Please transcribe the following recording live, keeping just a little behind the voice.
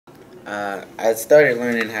I started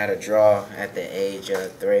learning how to draw at the age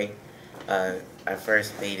of 3. I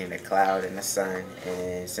first painted a cloud in the sun,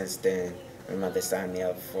 and since then, my mother signed me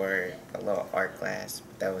up for a little art class.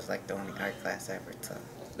 That was like the only art class I ever took.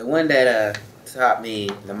 The one that taught me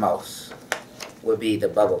the most would be the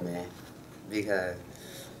Bubble Man, because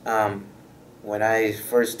when I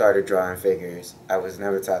first started drawing figures, I was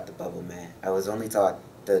never taught the Bubble Man. I was only taught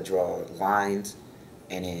to draw lines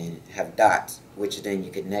and then have dots, which then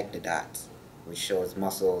you connect the dots, which shows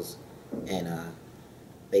muscles and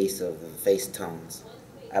base of the face tones.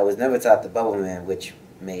 I was never taught the Bubble Man, which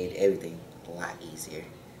made everything a lot easier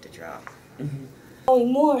to draw.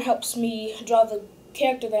 Knowing more helps me draw the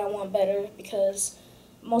character that I want better, because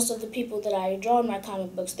most of the people that I draw in my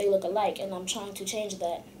comic books, they look alike, and I'm trying to change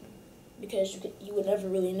that, because you would never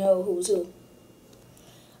really know who's who.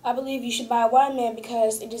 I believe you should buy Wireman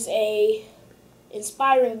because it is a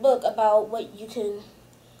inspiring book about what you can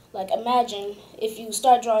imagine if you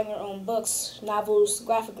start drawing your own books, novels,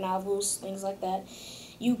 graphic novels, things like that.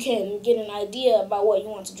 You can get an idea about what you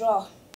want to draw.